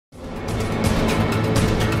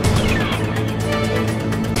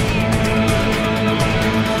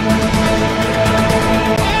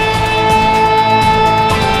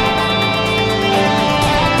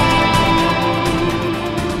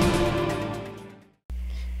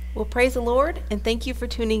Well, praise the Lord, and thank you for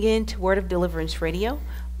tuning in to Word of Deliverance Radio.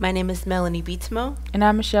 My name is Melanie Beatsmo, And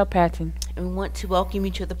I'm Michelle Patton. and we want to welcome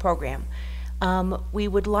you to the program. We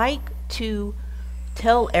would like to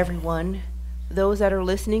tell everyone, those that are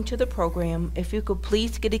listening to the program, if you could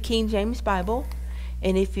please get a King James Bible,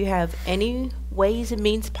 and if you have any ways and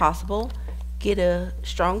means possible, get a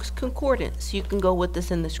Strong's Concordance. You can go with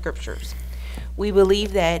us in the scriptures. We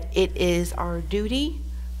believe that it is our duty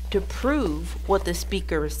to prove what the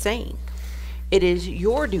speaker is saying. It is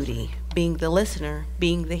your duty, being the listener,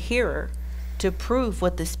 being the hearer, to prove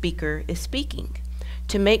what the speaker is speaking,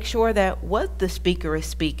 to make sure that what the speaker is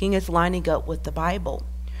speaking is lining up with the Bible.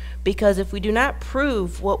 Because if we do not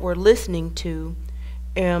prove what we're listening to,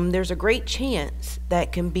 there's a great chance that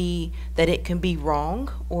it can be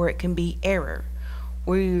wrong or it can be error.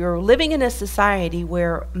 We are living in a society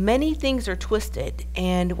where many things are twisted,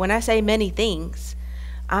 and when I say many things,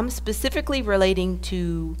 I'm specifically relating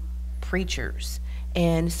to preachers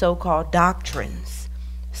and so-called doctrines.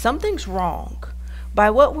 Something's wrong.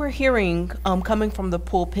 By what we're hearing coming from the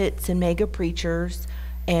pulpits and mega preachers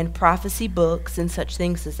and prophecy books and such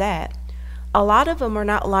things as that, a lot of them are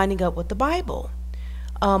not lining up with the Bible.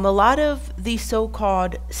 A lot of these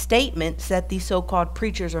so-called statements that these so-called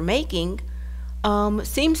preachers are making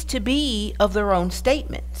seems to be of their own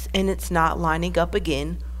statements, and it's not lining up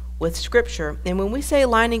again with Scripture. And when we say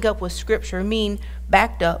lining up with Scripture, I mean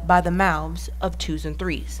backed up by the mouths of twos and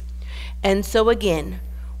threes. And so again,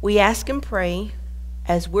 we ask and pray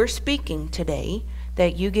as we're speaking today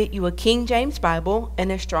that you get you a King James Bible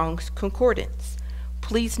and a Strong's Concordance.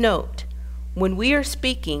 Please note, when we are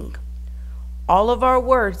speaking, all of our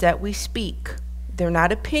words that we speak, they're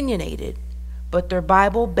not opinionated, but they're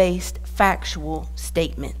Bible-based factual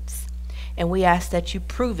statements. And we ask that you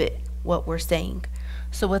prove it, what we're saying.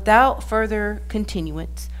 So without further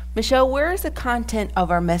continuance, Michelle, where is the content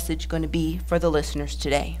of our message going to be for the listeners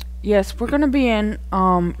today? Yes, we're going to be in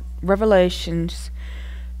Revelations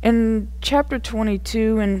in chapter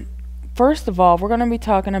 22. And first of all, we're going to be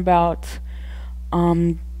talking about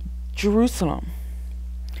Jerusalem.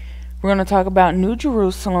 We're going to talk about New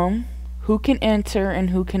Jerusalem, who can enter and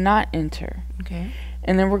who cannot enter. Okay.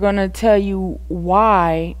 And then we're going to tell you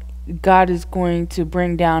why God is going to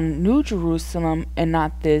bring down New Jerusalem and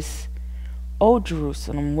not this Old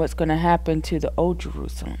Jerusalem. What's going to happen to the Old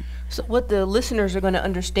Jerusalem? So what the listeners are going to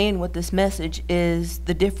understand with this message is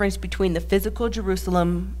the difference between the physical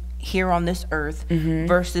Jerusalem here on this earth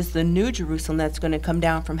versus the New Jerusalem that's going to come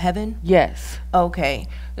down from heaven? Yes. Okay.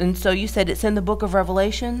 And so you said it's in the book of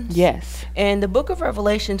Revelations? Yes. In the book of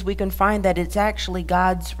Revelations, we can find that it's actually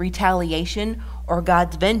God's retaliation or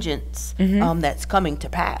God's vengeance that's coming to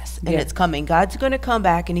pass. And it's coming. God's going to come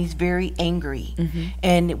back, and he's very angry.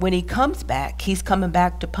 And when he comes back, he's coming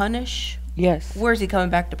back to punish. Yes. Where's he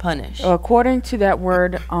coming back to punish? According to that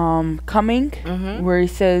word, coming, where he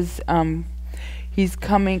says he's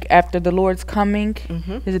coming after the Lord's coming,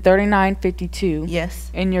 is it 39:52?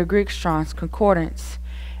 Yes. In your Greek Strong's Concordance.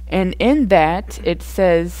 And in that, it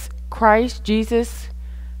says Christ Jesus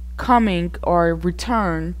coming or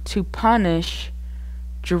return to punish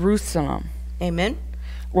Jerusalem. Amen.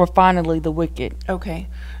 Or finally the wicked. Okay.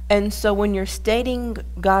 And so when you're stating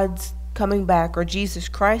God's coming back, or Jesus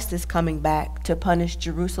Christ is coming back to punish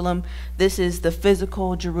Jerusalem, this is the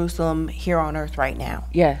physical Jerusalem here on earth right now.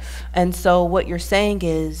 Yes. And so what you're saying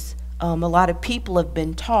is a lot of people have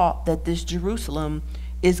been taught that this Jerusalem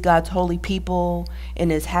is God's holy people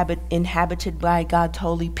and is inhabited by God's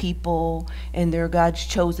holy people, and they're God's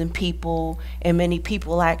chosen people, and many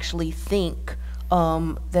people actually think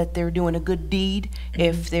that they're doing a good deed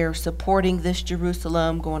if they're supporting this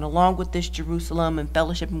Jerusalem, going along with this Jerusalem and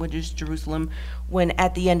fellowshipping with this Jerusalem, when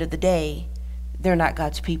at the end of the day, they're not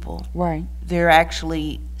God's people. Right. They're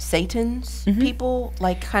actually Satan's people,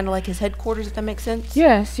 kind of like his headquarters, if that makes sense?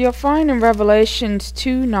 Yes, you'll find in Revelations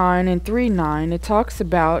 2:9 and 3:9, it talks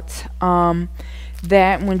about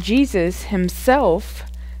that when Jesus himself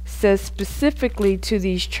says specifically to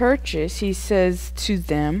these churches, he says to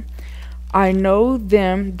them, I know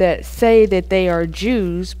them that say that they are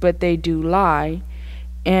Jews, but they do lie,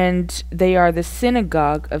 and they are the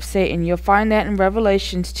synagogue of Satan. You'll find that in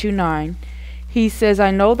Revelations 2:9. He says,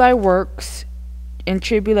 I know thy works in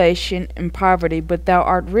tribulation and poverty, but thou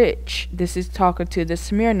art rich. This is talking to the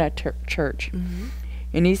Smyrna church.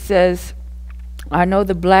 And he says, I know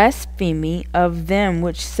the blasphemy of them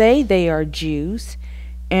which say they are Jews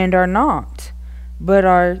and are not, but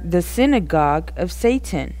are the synagogue of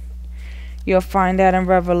Satan. You'll find that in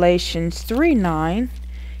Revelations 3:9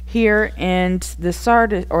 here in the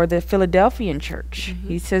Sardis or the Philadelphian church.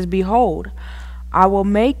 He says, behold, I will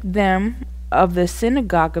make them of the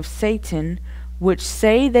synagogue of Satan, which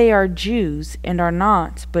say they are Jews, and are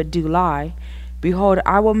not, but do lie, behold,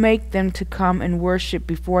 I will make them to come and worship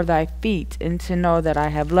before thy feet, and to know that I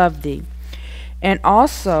have loved thee. And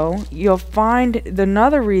also, you'll find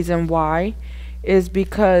another reason why is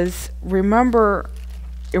because, remember,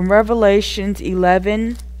 in Revelations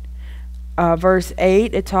 11, verse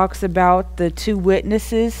 8, it talks about the two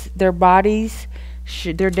witnesses, their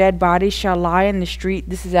dead bodies shall lie in the street.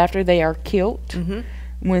 This is after they are killed. Mm-hmm.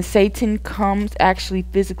 When Satan comes, actually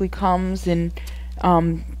physically comes and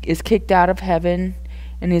is kicked out of heaven,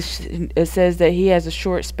 and it says that he has a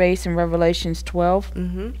short space in Revelations 12.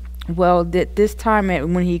 Mm-hmm. Well, this time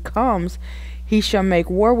when he comes, he shall make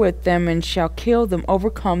war with them and shall kill them,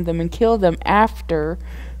 overcome them, and kill them after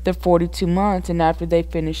the 42 months and after they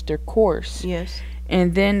finish their course. Yes.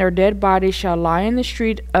 And then their dead bodies shall lie in the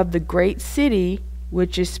street of the great city,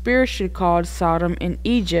 which is spiritually called Sodom in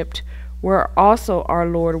Egypt, where also our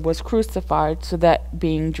Lord was crucified, so that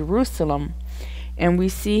being Jerusalem. And we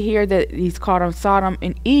see here that he's called on Sodom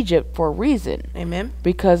in Egypt for a reason. Amen.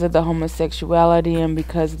 Because of the homosexuality and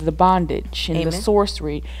because of the bondage and the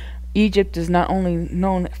sorcery. Egypt is not only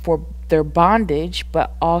known for their bondage,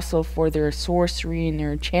 but also for their sorcery and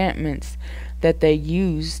their enchantments that they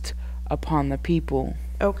used upon the people.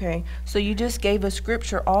 Okay, so you just gave a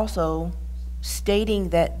scripture also stating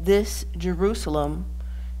that this Jerusalem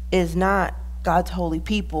is not God's holy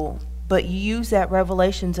people, but you use that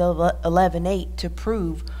Revelations 11:8 to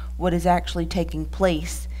prove what is actually taking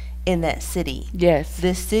place in that city. Yes.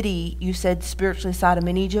 This city, you said spiritually Sodom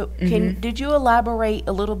and Egypt. Mm-hmm. Did you elaborate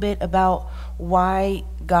a little bit about why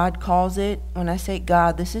God calls it? When I say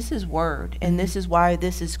God, this is his word, and this is why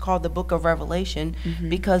this is called the book of Revelation,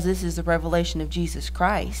 because this is the revelation of Jesus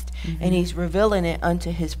Christ, and he's revealing it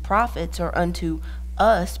unto his prophets, or unto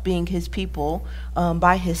us being his people,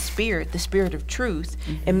 by his spirit, the spirit of truth,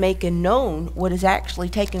 and making known what is actually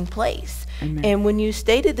taking place. Amen. And when you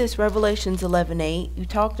stated this Revelations 11:8, you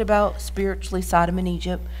talked about spiritually Sodom and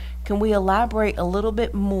Egypt. Can we elaborate a little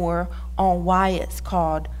bit more on why it's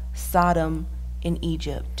called Sodom in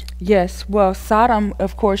Egypt? Yes. Well, Sodom,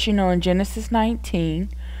 of course, you know, in Genesis 19,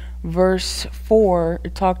 verse 4,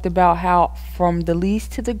 it talked about how from the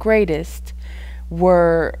least to the greatest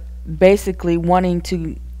were basically wanting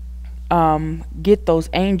to get those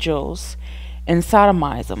angels and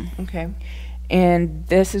sodomize them. Okay. And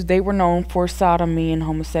they were known for sodomy and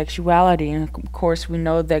homosexuality, and of course we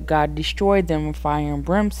know that God destroyed them with fire and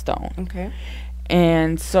brimstone. Okay.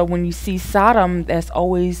 And so when you see Sodom, that's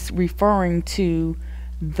always referring to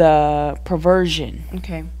the perversion.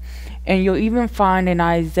 Okay. And you'll even find in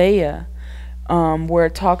Isaiah where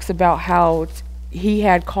it talks about how he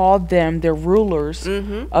had called them the rulers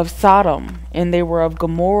of Sodom, and they were of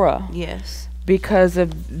Gomorrah. Yes. Because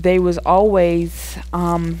they was always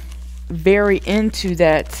very into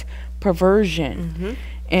that perversion,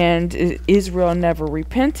 and Israel never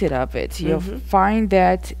repented of it. You'll find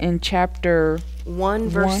that in chapter 1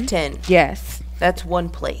 verse 10. Yes. That's one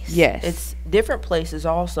place. Yes. It's different places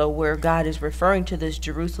also where God is referring to this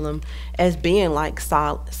Jerusalem as being like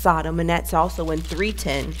Sodom, and that's also in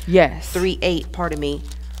 3:10. Yes. 3:8, pardon me.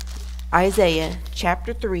 Isaiah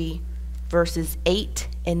chapter 3 verses 8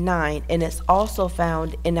 and 9, and it's also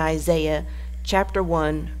found in Isaiah chapter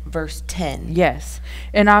 1 verse 10. Yes.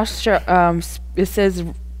 And I'll show, it says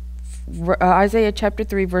Isaiah chapter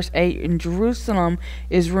 3 verse 8, and Jerusalem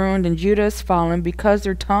is ruined and Judah is fallen, because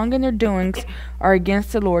their tongue and their doings are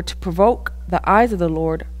against the Lord, to provoke the eyes of the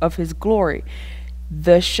Lord of his glory.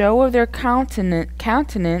 The show of their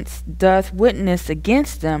countenance doth witness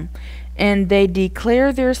against them, and they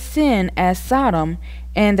declare their sin as Sodom,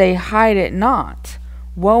 and they hide it not.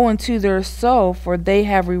 Woe unto their soul, for they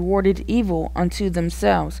have rewarded evil unto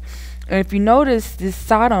themselves. And if you notice this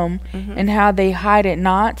Sodom and how they hide it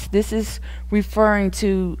not, this is referring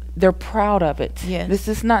to they're proud of it. Yes. This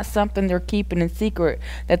is not something they're keeping in secret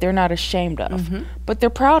that they're not ashamed of. But they're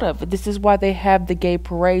proud of it. This is why they have the gay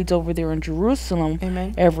parades over there in Jerusalem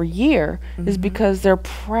every year, is because they're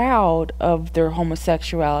proud of their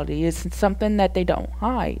homosexuality. It's something that they don't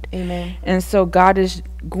hide. Amen. And so God is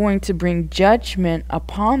going to bring judgment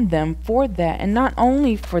upon them for that. And not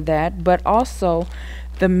only for that, but also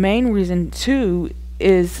the main reason too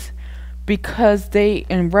is because they,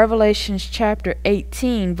 in Revelations chapter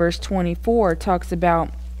 18 verse 24, talks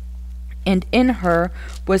about, and in her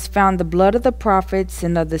was found the blood of the prophets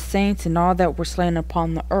and of the saints and all that were slain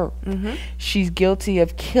upon the earth. She's guilty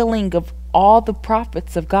of killing of all the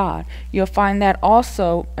prophets of God. You'll find that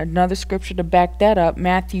also, another scripture to back that up,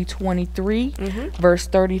 Matthew 23 verse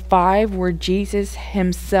 35, where Jesus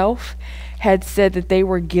himself had said that they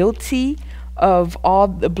were guilty of all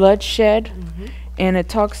the bloodshed, Mm-hmm. and it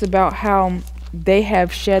talks about how they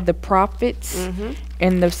have shed the prophets Mm-hmm.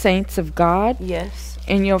 and the saints of God. Yes.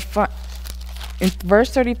 And you'll find in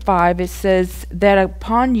verse 35 it says that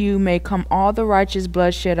upon you may come all the righteous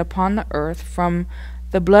bloodshed upon the earth, from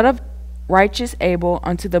the blood of righteous Abel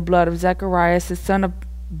unto the blood of Zacharias the son of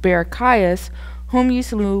Barachias, whom ye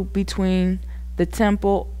slew between the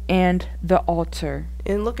temple and the altar.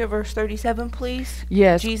 And look at verse 37, please.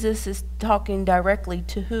 Yes, Jesus is talking directly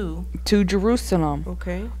to who? to Jerusalem.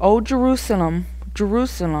 Okay. O Jerusalem,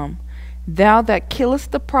 Jerusalem, thou that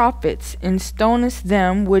killest the prophets, and stonest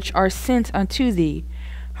them which are sent unto thee,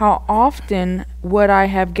 how often would I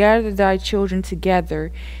have gathered thy children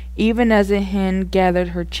together, even as a hen gathered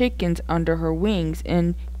her chickens under her wings,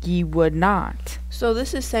 and ye would not. So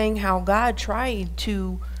this is saying how God tried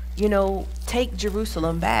to, take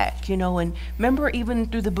Jerusalem back, and remember even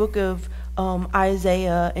through the book of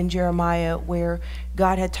Isaiah and Jeremiah, where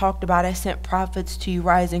God had talked about, I sent prophets to you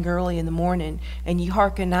rising early in the morning, and ye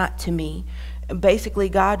hearken not to me. Basically,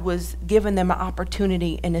 God was giving them an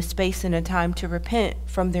opportunity and a space and a time to repent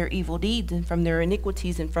from their evil deeds and from their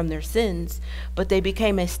iniquities and from their sins. But they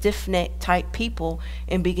became a stiff-necked type people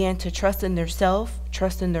and began to trust in their self,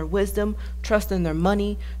 trust in their wisdom, trust in their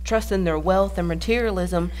money, trust in their wealth and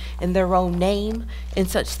materialism and their own name and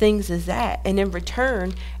such things as that. And in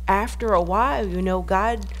return, after a while,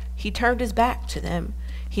 God, he turned his back to them.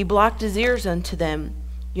 He blocked his ears unto them,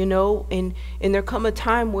 and there come a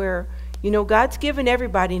time where God's given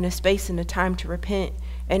everybody in a space and a time to repent.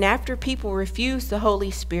 And after people refuse the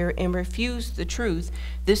Holy Spirit and refuse the truth,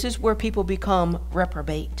 this is where people become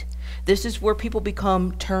reprobate. This is where people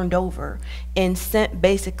become turned over and sent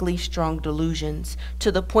basically strong delusions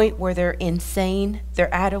to the point where they're insane,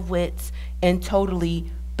 they're out of wits, and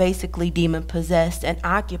totally basically demon possessed and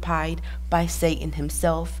occupied by Satan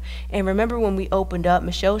himself. And remember when we opened up,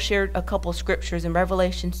 Michelle shared a couple scriptures in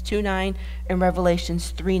Revelations 2:9 and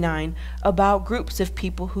Revelations 3:9 about groups of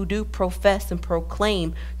people who do profess and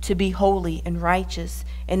proclaim to be holy and righteous,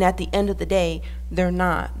 and at the end of the day they're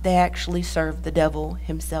not. They actually serve the devil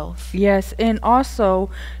himself. Yes, and also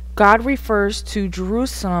God refers to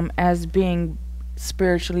Jerusalem as being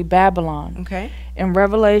spiritually Babylon. Okay. In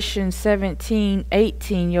Revelation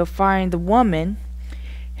 17:18, you'll find the woman,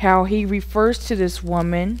 how he refers to this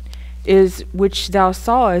woman is, which thou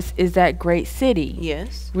sawest, is that great city,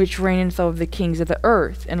 Yes. which reigneth over the kings of the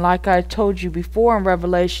earth. And like I told you before in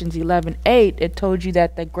Revelations 11:8, it told you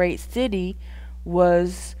that the great city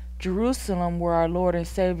was Jerusalem, where our Lord and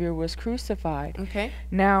Savior was crucified. Okay.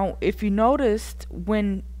 Now, if you noticed,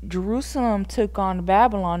 when Jerusalem took on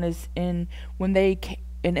Babylon is when they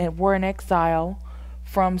were in exile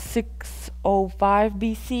from 605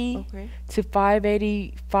 BC Okay. to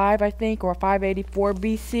 585, I think, or 584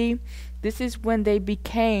 BC. This is when they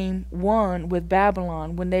became one with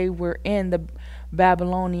Babylon, when they were in the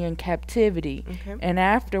Babylonian captivity. Okay. And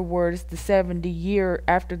afterwards,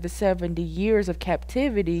 after the 70 years of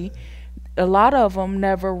captivity, a lot of them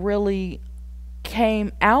never really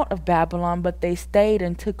came out of Babylon, but they stayed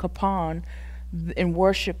and took upon and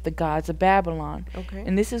worshiped the gods of Babylon. Okay.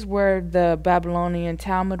 And this is where the Babylonian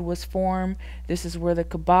Talmud was formed. This is where the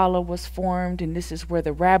Kabbalah was formed, and this is where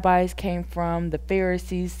the rabbis came from, the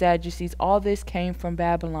Pharisees, Sadducees. All this came from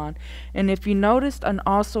Babylon. And if you noticed, and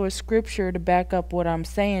also a scripture to back up what I'm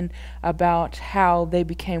saying about how they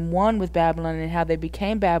became one with Babylon and how they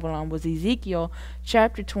became Babylon, was Ezekiel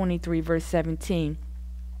chapter 23 verse 17.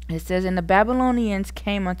 It says, and the Babylonians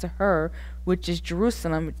came unto her, which is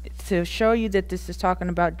Jerusalem. To show you that this is talking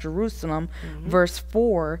about Jerusalem, verse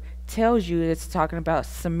 4 tells you it's talking about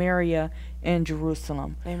Samaria and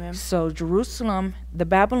Jerusalem. Amen. So Jerusalem, the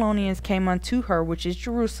Babylonians came unto her, which is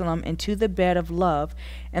Jerusalem, into the bed of love,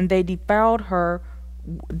 and they defiled her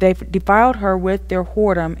with their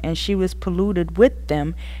whoredom, and she was polluted with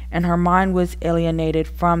them, and her mind was alienated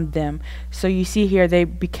from them. So you see here, they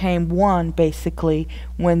became one basically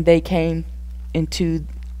when they came into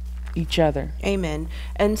each other. Amen.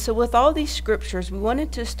 And so with all these scriptures, we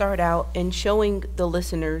wanted to start out in showing the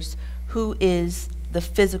listeners who is the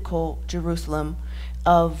physical Jerusalem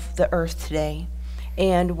of the earth today.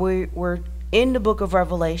 And we're in the book of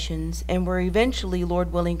Revelations, and we're eventually,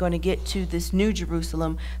 Lord willing, going to get to this new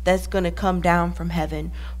Jerusalem that's going to come down from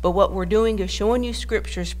heaven. But what we're doing is showing you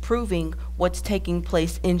scriptures proving what's taking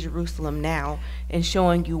place in Jerusalem now and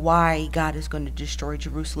showing you why God is going to destroy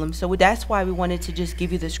Jerusalem. So that's why we wanted to just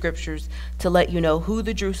give you the scriptures to let you know who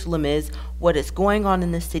the Jerusalem is, what is going on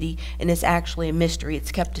in the city, and it's actually a mystery.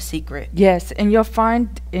 It's kept a secret. Yes, and you'll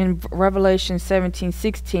find in Revelation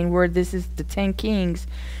 17:16 where this is the 10 kings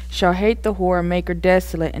shall hate the whore and make her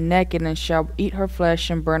desolate and naked, and shall eat her flesh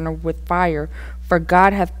and burn her with fire. For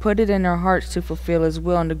God hath put it in their hearts to fulfill his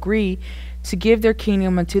will and agree to give their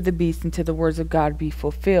kingdom unto the beast until the words of God be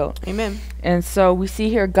fulfilled. Amen. And so we see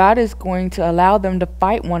here God is going to allow them to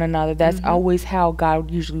fight one another. That's always how God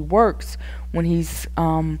usually works when he's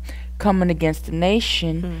coming against a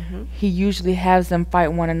nation. He usually has them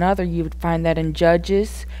fight one another. You would find that in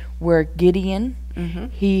Judges where Gideon,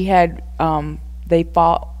 he had they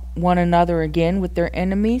fought one another again with their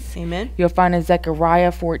enemies. Amen. You'll find in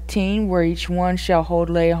Zechariah 14 where each one shall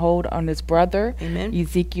lay hold on his brother. Amen.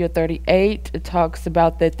 Ezekiel 38, it talks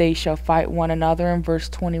about that they shall fight one another in verse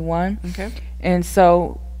 21. Okay. And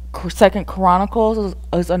so Second Chronicles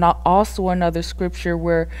is also another scripture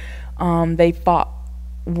where they fought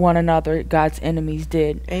one another, God's enemies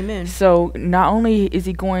did. Amen. So not only is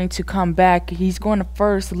he going to come back, he's going to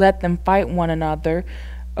first let them fight one another.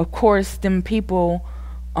 Of course, them people,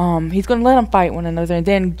 he's going to let them fight one another, and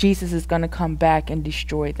then Jesus is going to come back and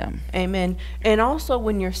destroy them. Amen. And also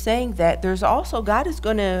when you're saying that, there's also, God is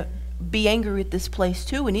going to be angry with this place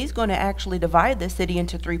too, and he's going to actually divide the city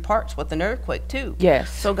into 3 parts with an earthquake too. Yes.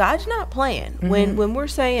 So God's not playing. When we're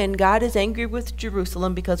saying God is angry with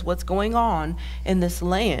Jerusalem because what's going on in this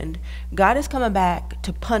land, God is coming back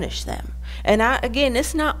to punish them. And again,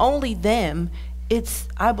 it's not only them,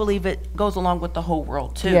 I believe it goes along with the whole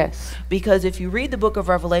world too. Yes. Because if you read the book of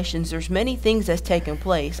Revelations, there's many things that's taken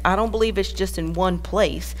place. I don't believe it's just in one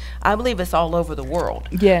place. I believe it's all over the world.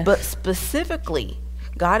 Yes. But specifically,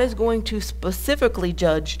 God is going to specifically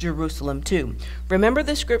judge Jerusalem too. Remember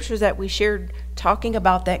the scriptures that we shared talking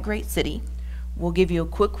about that great city? We'll give you a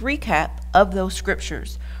quick recap of those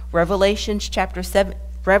scriptures. Revelations chapter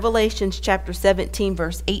 17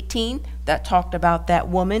 verse 18, that talked about that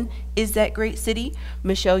woman is that great city.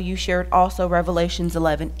 Michelle, you shared also Revelations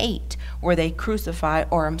 11:8, where they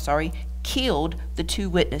killed the 2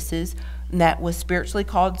 witnesses, and that was spiritually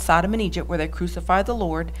called Sodom and Egypt, where they crucified the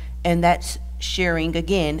Lord, and that's sharing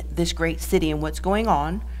again this great city and what's going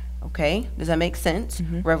on. Okay, does that make sense?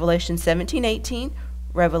 Revelation 17:18,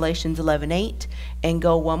 Revelations 11:8, and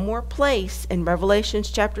go one more place in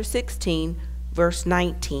Revelations chapter 16 verse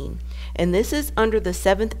 19. And this is under the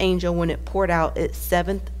 7th angel when it poured out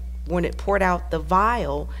the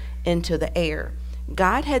vial into the air.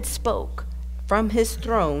 God had spoke from his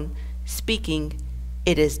throne, speaking,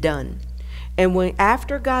 "It is done." And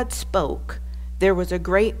after God spoke, there was a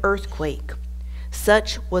great earthquake.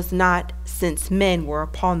 Such was not since men were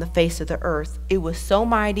upon the face of the earth. It was so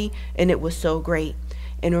mighty and it was so great.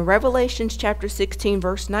 And in Revelation chapter 16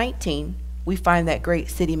 verse 19, we find that great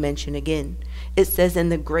city mentioned again. It says,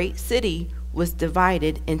 "And the great city was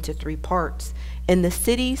divided into 3 parts, and the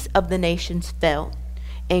cities of the nations fell.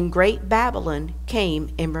 And great Babylon came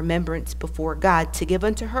in remembrance before God to give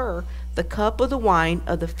unto her the cup of the wine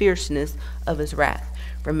of the fierceness of his wrath."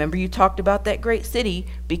 Remember, you talked about that great city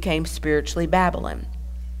became spiritually Babylon.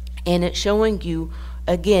 And it's showing you,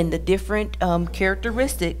 again, the different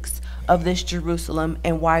characteristics of this Jerusalem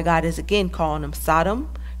and why God is, again, calling them Sodom.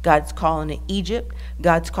 God's calling it Egypt.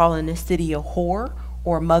 God's calling the city a whore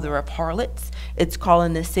or mother of harlots. It's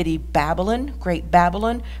calling the city Babylon, Great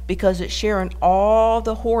Babylon, because it's sharing all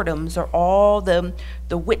the whoredoms or all the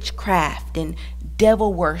witchcraft and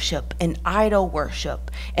devil worship and idol worship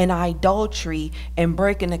and idolatry and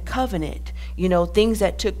breaking a covenant. You know, things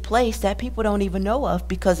that took place that people don't even know of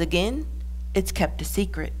because, again, it's kept a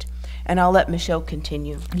secret. And I'll let Michelle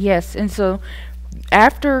continue. Yes, and so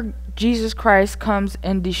after Jesus Christ comes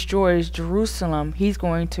and destroys Jerusalem, he's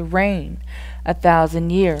going to reign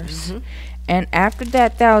 1,000 years. And after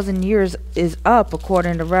that 1,000 years is up,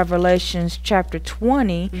 according to Revelations chapter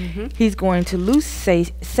 20, he's going to loose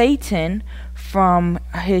Satan from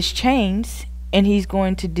his chains, and he's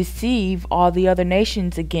going to deceive all the other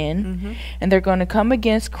nations again. And they're going to come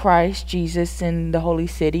against Christ Jesus in the holy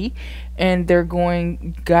city, and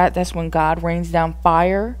that's when God rains down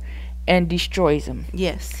fire and destroys them.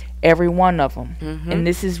 Yes. Every one of them. And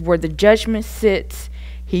this is where the judgment sits.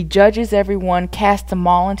 He judges everyone, casts them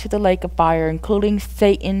all into the lake of fire, including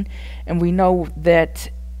Satan. And we know that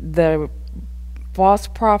the false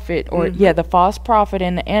prophet, the false prophet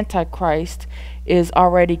and the Antichrist is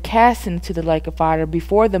already cast into the lake of fire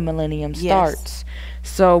before the millennium starts.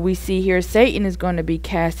 So we see here Satan is going to be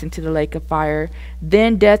cast into the lake of fire.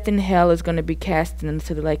 Then death and hell is going to be cast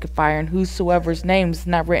into the lake of fire. And whosoever's name is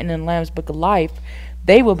not written in the Lamb's book of life,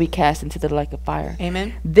 they will be cast into the lake of fire.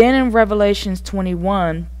 Amen. Then in Revelations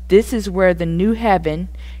 21, this is where the new heaven,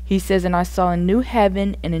 he says, and I saw a new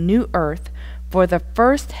heaven and a new earth, for the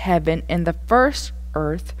first heaven and the first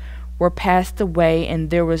earth were passed away, and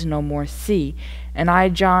there was no more sea. And I,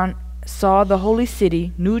 John, saw the holy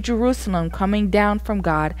city, New Jerusalem, coming down from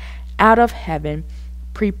God out of heaven,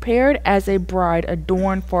 prepared as a bride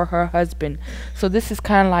adorned for her husband. So this is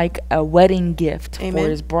kind of like a wedding gift for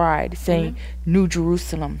his bride, saying New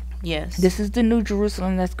Jerusalem. Yes. This is the New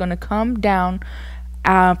Jerusalem that's going to come down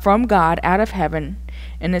from God out of heaven.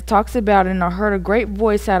 And it talks about, and I heard a great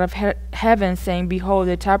voice out of heaven saying, Behold,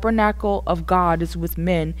 the tabernacle of God is with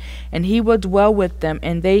men, and he will dwell with them,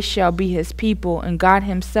 and they shall be his people, and God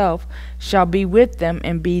himself shall be with them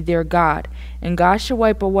and be their God. And God shall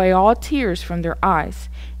wipe away all tears from their eyes,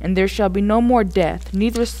 and there shall be no more death,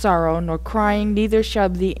 neither sorrow nor crying, neither shall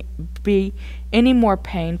be any more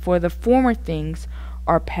pain, for the former things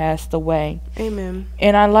are passed away. Amen.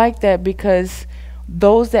 And I like that because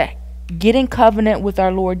those that get in covenant with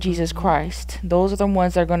our Lord Jesus Christ, those are the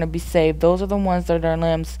ones that are going to be saved. Those are the ones that are in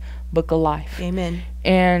Lamb's book of life. Amen.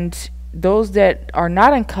 And those that are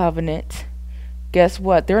not in covenant, guess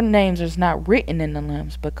what? Their names is not written in the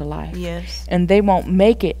Lamb's book of life. Yes. And they won't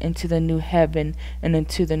make it into the new heaven and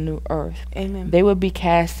into the new earth. Amen. They will be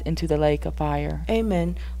cast into the lake of fire.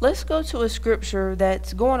 Amen. Let's go to a scripture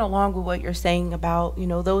that's going along with what you're saying about,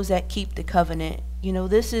 those that keep the covenant.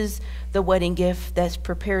 This is the wedding gift that's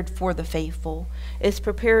prepared for the faithful. It's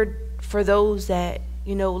prepared for those that,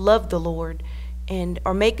 love the Lord and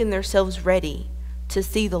are making themselves ready to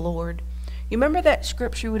see the Lord. You remember that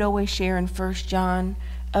scripture we would always share in 1 John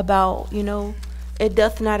about, it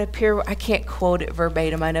doth not appear, I can't quote it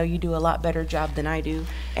verbatim. I know you do a lot better job than I do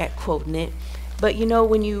at quoting it. But,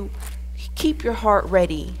 when you keep your heart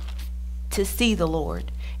ready to see the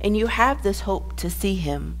Lord and you have this hope to see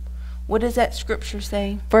him, what does that scripture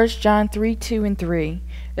say? 1 John 3:2-3.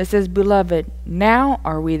 It says, Beloved, now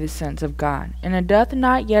are we the sons of God, and it doth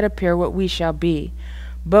not yet appear what we shall be.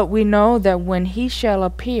 But we know that when he shall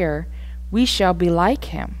appear, we shall be like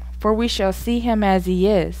him, for we shall see him as he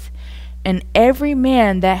is. And every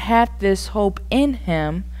man that hath this hope in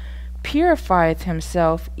him purifieth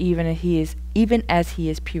himself even as he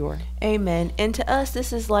is pure. Amen. And to us,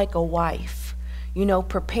 this is like a wife.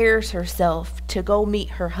 Prepares herself to go meet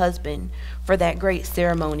her husband for that great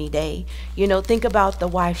ceremony day. Think about the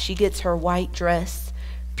wife. She gets her white dress,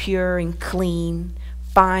 pure and clean,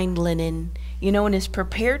 fine linen, and is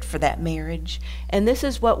prepared for that marriage. And this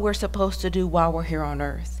is what we're supposed to do while we're here on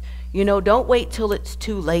earth. Don't wait till it's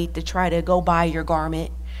too late to try to go buy your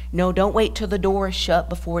garment. Don't wait till the door is shut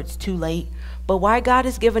before it's too late. But why God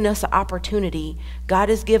has given us an opportunity, God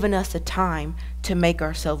has given us a time to make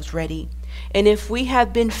ourselves ready. And if we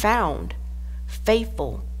have been found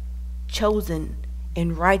faithful, chosen,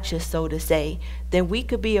 and righteous, so to say, then we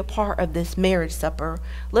could be a part of this marriage supper.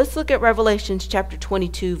 Let's look at Revelations chapter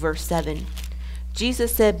 22, verse 7.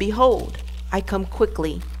 Jesus said, Behold, I come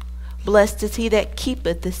quickly. Blessed is he that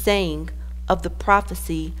keepeth the saying of the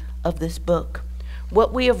prophecy of this book.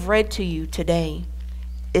 What we have read to you today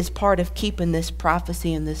is part of keeping this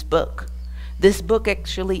prophecy in this book. This book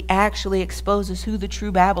actually exposes who the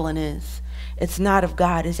true Babylon is. It's not of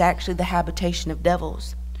God. It's actually the habitation of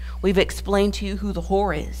devils. We've explained to you who the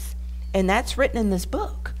whore is, and that's written in this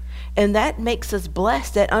book. And that makes us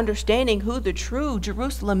blessed at understanding who the true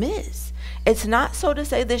Jerusalem is. It's not, so to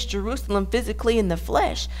say, this Jerusalem physically in the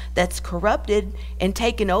flesh that's corrupted and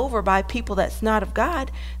taken over by people that's not of God.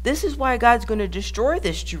 This is why God's going to destroy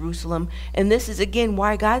this Jerusalem. And this is, again,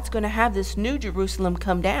 why God's going to have this new Jerusalem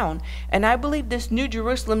come down. And I believe this new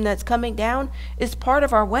Jerusalem that's coming down is part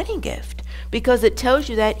of our wedding gift. Because it tells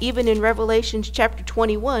you that even in Revelations chapter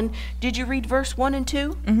 21, did you read verse 1 and 2?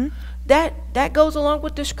 Mm-hmm. That goes along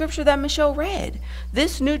with the scripture that Michelle read.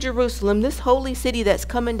 This new Jerusalem, this holy city that's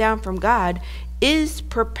coming down from God, is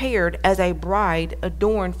prepared as a bride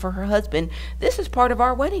adorned for her husband. This is part of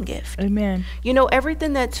our wedding gift. Amen.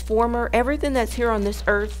 Everything that's former, everything that's here on this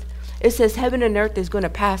earth, it says heaven and earth is going to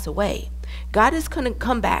pass away. God is going to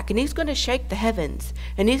come back, and he's going to shake the heavens,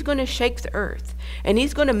 and he's going to shake the earth, and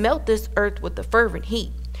he's going to melt this earth with the fervent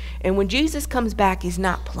heat. And when Jesus comes back, he's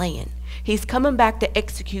not playing. He's coming back to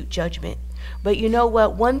execute judgment. But you know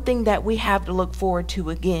what? One thing that we have to look forward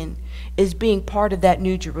to again is being part of that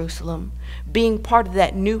new Jerusalem, being part of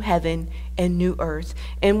that new heaven and new earth.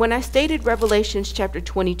 And when I stated Revelations chapter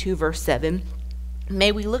 22, verse 7,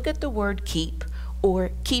 may we look at the word keep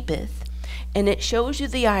or keepeth, and it shows you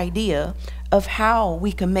the idea of how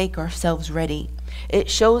we can make ourselves ready. It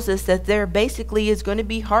shows us that there basically is going to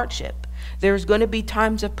be hardship. There's going to be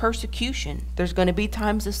times of persecution. There's going to be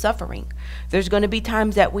times of suffering. There's going to be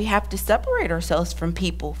times that we have to separate ourselves from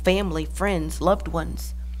people, family, friends, loved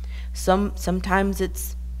ones. Sometimes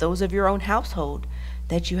it's those of your own household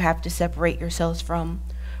that you have to separate yourselves from.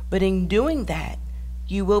 But in doing that,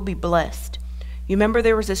 you will be blessed. You remember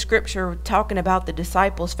there was a scripture talking about the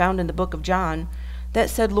disciples found in the book of John that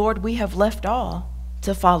said, Lord, we have left all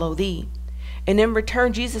to follow thee. And in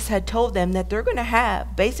return, Jesus had told them that they're going to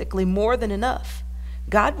have basically more than enough.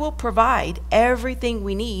 God will provide everything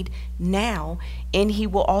we need now, and he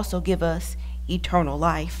will also give us eternal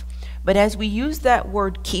life. But as we use that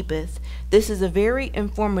word keepeth, this is a very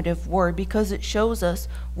informative word because it shows us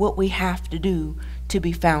what we have to do to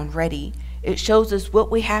be found ready. It shows us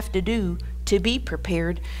what we have to do to be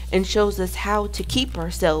prepared, and shows us how to keep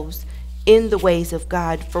ourselves in the ways of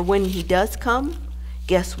God. For when he does come,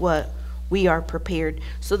 guess what? We are prepared.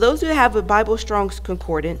 So those who have a Bible Strong's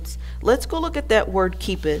Concordance, let's go look at that word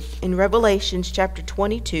keepeth in Revelations chapter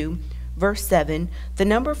 22, verse 7. The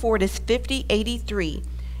number for it is 5083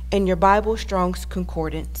 in your Bible Strong's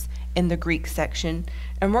Concordance in the Greek section.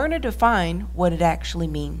 And we're going to define what it actually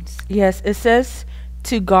means. Yes, it says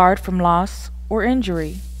to guard from loss or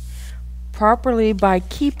injury, properly by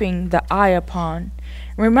keeping the eye upon.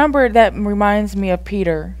 Remember, that reminds me of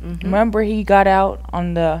Peter. Remember, he got out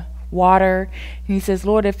on the water and he says,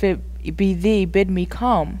 Lord, if it be thee, bid me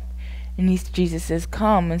come. And Jesus says,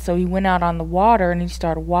 come. And so he went out on the water and he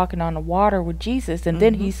started walking on the water with Jesus. And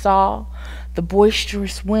then he saw the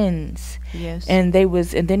boisterous winds. Yes. And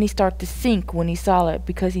then he started to sink when he saw it,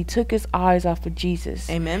 because he took his eyes off of Jesus.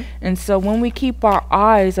 Amen. And so when we keep our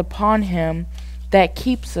eyes upon him, that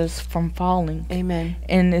keeps us from falling. Amen.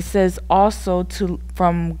 And it says also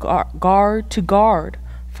from guard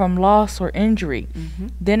from loss or injury.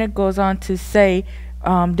 Then it goes on to say,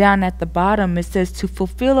 down at the bottom, it says to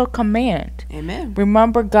fulfill a command. Amen.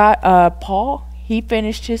 Remember Paul, he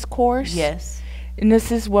finished his course. Yes. And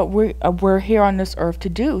this is what we're here on this earth to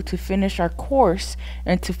do, to finish our course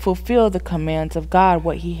and to fulfill the commands of God,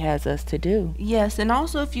 what he has us to do. Yes, and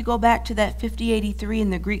also if you go back to that 5083 in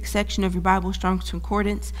the Greek section of your Bible Strong's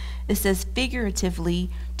Concordance, it says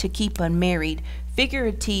figuratively to keep unmarried.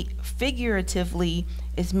 Figuratively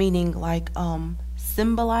is meaning like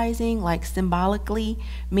symbolizing, like symbolically,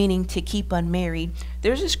 meaning to keep unmarried.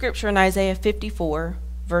 There's a scripture in Isaiah 54,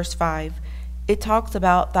 verse 5. It talks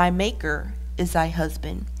about thy maker is thy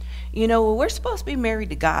husband. You know, we're supposed to be married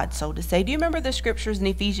to God, so to say. Do you remember the scriptures in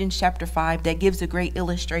Ephesians chapter 5 that gives a great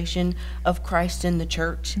illustration of Christ in the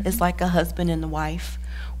church? It's like a husband and a wife.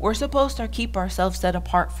 We're supposed to keep ourselves set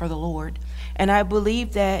apart for the Lord. And I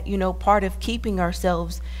believe that, you know, part of keeping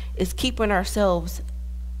ourselves is keeping ourselves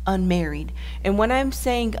unmarried. And when I'm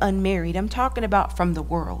saying unmarried, I'm talking about from the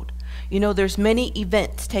world. You know, there's many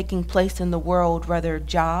events taking place in the world, whether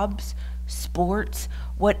jobs, sports,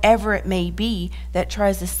 whatever it may be, that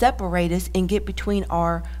tries to separate us and get between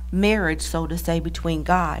our marriage, so to say, between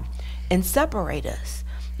God, and separate us.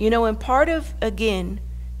 You know, and part of, again,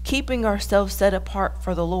 keeping ourselves set apart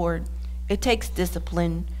for the Lord, it takes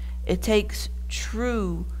discipline. It takes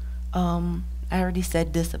true, I already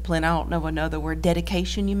said discipline, I don't know another word,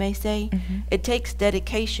 dedication, you may say. It takes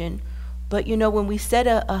dedication. But you know, when we said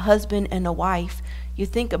a husband and a wife, you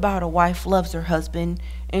think about a wife loves her husband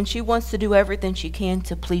and she wants to do everything she can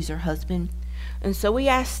to please her husband. And so we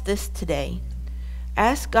ask this today.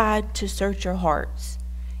 Ask God to search your hearts,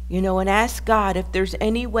 you know, and ask God if there's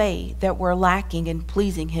any way that we're lacking in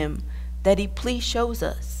pleasing him, that he please shows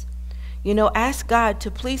us. You know, ask God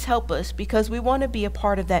to please help us, because we want to be a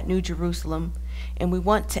part of that New Jerusalem and we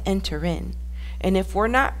want to enter in. And if we're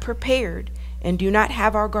not prepared and do not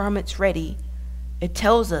have our garments ready, it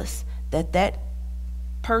tells us that that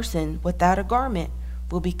person without a garment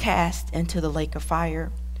will be cast into the lake of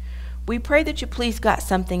fire. We pray that you please got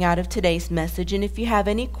something out of today's message, and if you have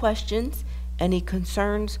any questions, any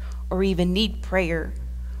concerns, or even need prayer,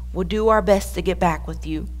 we'll do our best to get back with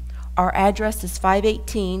you. Our address is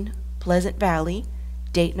 518 Pleasant Valley,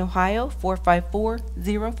 Dayton, Ohio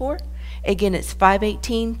 45404. Again, it's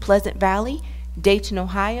 518 Pleasant Valley, Dayton,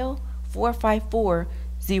 Ohio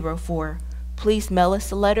 45404. Please mail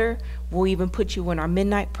us a letter. We'll even put you in our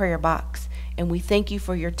midnight prayer box. And we thank you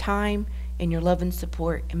for your time and your love and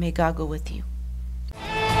support. And may God go with you.